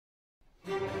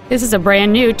This is a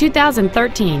brand new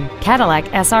 2013 Cadillac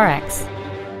SRX.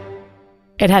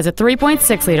 It has a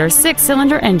 3.6-liter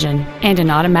six-cylinder engine and an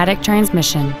automatic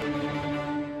transmission.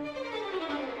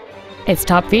 Its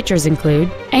top features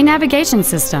include a navigation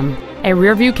system, a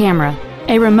rear-view camera,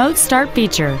 a remote start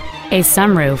feature, a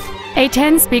sunroof, a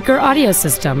 10-speaker audio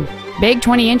system, big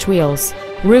 20-inch wheels,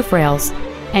 roof rails,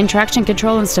 and traction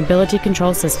control and stability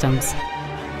control systems.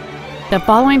 The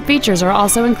following features are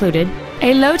also included: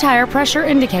 a low tire pressure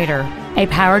indicator, a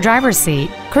power driver's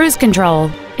seat, cruise control,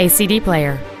 a CD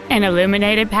player, an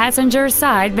illuminated passenger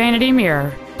side vanity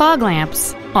mirror, fog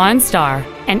lamps, OnStar,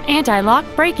 an anti-lock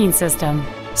braking system,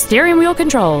 steering wheel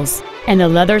controls, and the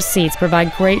leather seats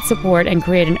provide great support and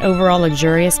create an overall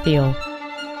luxurious feel.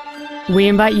 We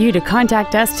invite you to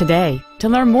contact us today to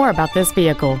learn more about this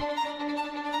vehicle.